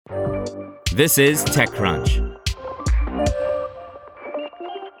This is TechCrunch.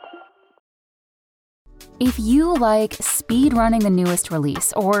 If you like speedrunning the newest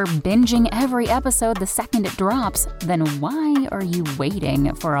release or binging every episode the second it drops, then why are you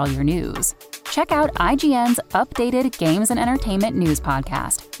waiting for all your news? Check out IGN's updated Games and Entertainment News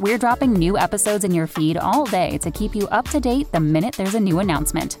podcast. We're dropping new episodes in your feed all day to keep you up to date the minute there's a new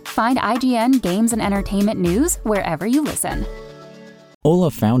announcement. Find IGN Games and Entertainment News wherever you listen.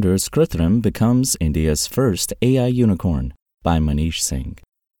 Ola founder Krithram becomes India's first AI unicorn, by Manish Singh.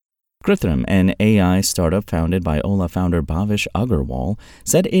 Krithram, an AI startup founded by Ola founder Bhavish Agarwal,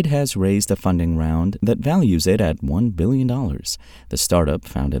 said it has raised a funding round that values it at $1 billion. The startup,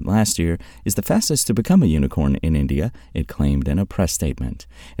 founded last year, is the fastest to become a unicorn in India, it claimed in a press statement.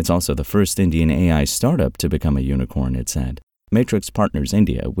 It's also the first Indian AI startup to become a unicorn, it said. Matrix Partners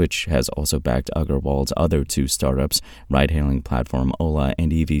India, which has also backed Agarwal's other two startups, ride-hailing platform Ola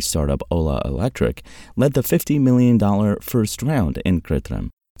and EV startup Ola Electric, led the $50 million first round in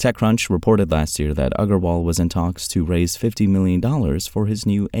Krithram. TechCrunch reported last year that Agarwal was in talks to raise $50 million for his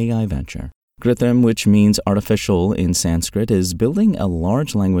new AI venture. Krithram, which means artificial in Sanskrit, is building a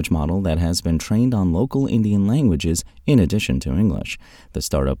large language model that has been trained on local Indian languages in addition to English. The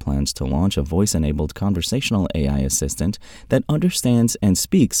startup plans to launch a voice-enabled conversational AI assistant that understands and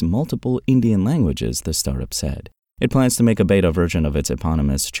speaks multiple Indian languages, the startup said. It plans to make a beta version of its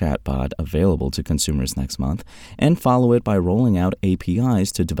eponymous chatbot available to consumers next month and follow it by rolling out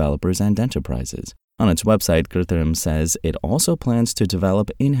APIs to developers and enterprises. On its website, Krithram says it also plans to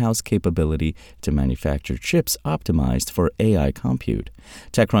develop in-house capability to manufacture chips optimized for AI compute.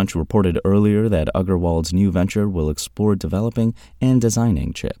 TechCrunch reported earlier that Agarwal's new venture will explore developing and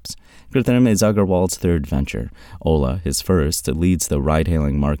designing chips. Krithram is Agarwal's third venture. Ola, his first, leads the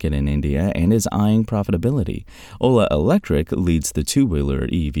ride-hailing market in India and is eyeing profitability. Ola Electric leads the two-wheeler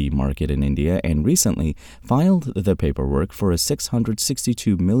EV market in India and recently filed the paperwork for a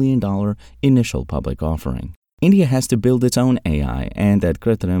 $662 million initial public offering. India has to build its own AI, and at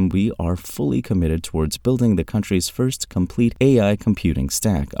Krithram, we are fully committed towards building the country's first complete AI computing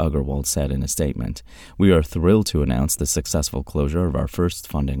stack, Agarwal said in a statement. We are thrilled to announce the successful closure of our first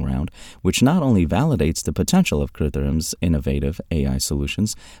funding round, which not only validates the potential of Krithram's innovative AI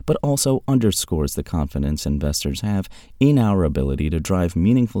solutions, but also underscores the confidence investors have in our ability to drive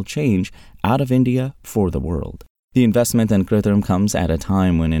meaningful change out of India for the world. The investment in Krithram comes at a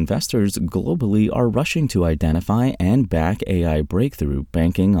time when investors globally are rushing to identify and back AI breakthrough,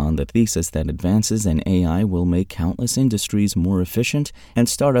 banking on the thesis that advances in AI will make countless industries more efficient and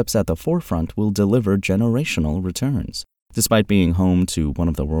startups at the forefront will deliver generational returns. Despite being home to one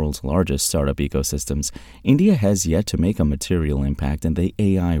of the world's largest startup ecosystems, India has yet to make a material impact in the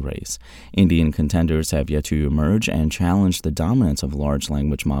AI race. Indian contenders have yet to emerge and challenge the dominance of large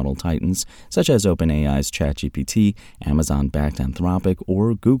language model titans such as OpenAI's ChatGPT, Amazon-backed Anthropic,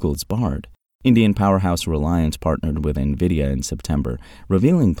 or Google's Bard. Indian powerhouse Reliance partnered with NVIDIA in September,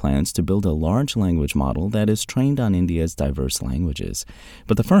 revealing plans to build a large language model that is trained on India's diverse languages.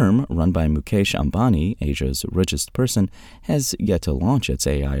 But the firm, run by Mukesh Ambani, Asia's richest person, has yet to launch its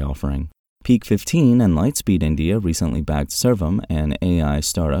AI offering. Peak 15 and Lightspeed India recently backed Servam, an AI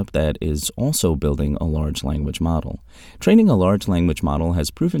startup that is also building a large language model. Training a large language model has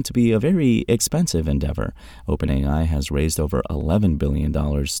proven to be a very expensive endeavor. OpenAI has raised over $11 billion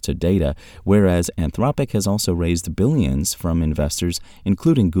to date, whereas Anthropic has also raised billions from investors,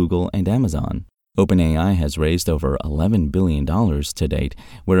 including Google and Amazon. OpenAI has raised over $11 billion to date,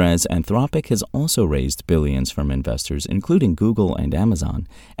 whereas Anthropic has also raised billions from investors, including Google and Amazon.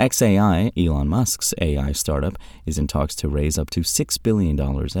 xAI, Elon Musk's AI startup, is in talks to raise up to $6 billion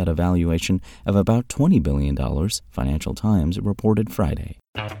at a valuation of about $20 billion, Financial Times reported Friday.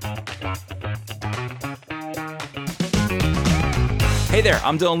 Hey there,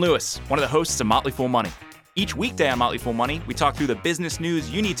 I'm Dylan Lewis, one of the hosts of Motley Fool Money. Each weekday on Motley Fool Money, we talk through the business news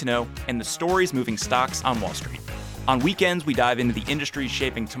you need to know and the stories moving stocks on Wall Street. On weekends, we dive into the industries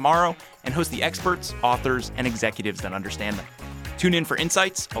shaping tomorrow and host the experts, authors, and executives that understand them. Tune in for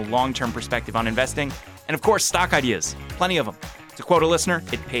insights, a long-term perspective on investing, and of course, stock ideas. Plenty of them. To quote a listener,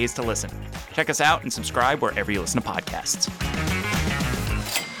 it pays to listen. Check us out and subscribe wherever you listen to podcasts.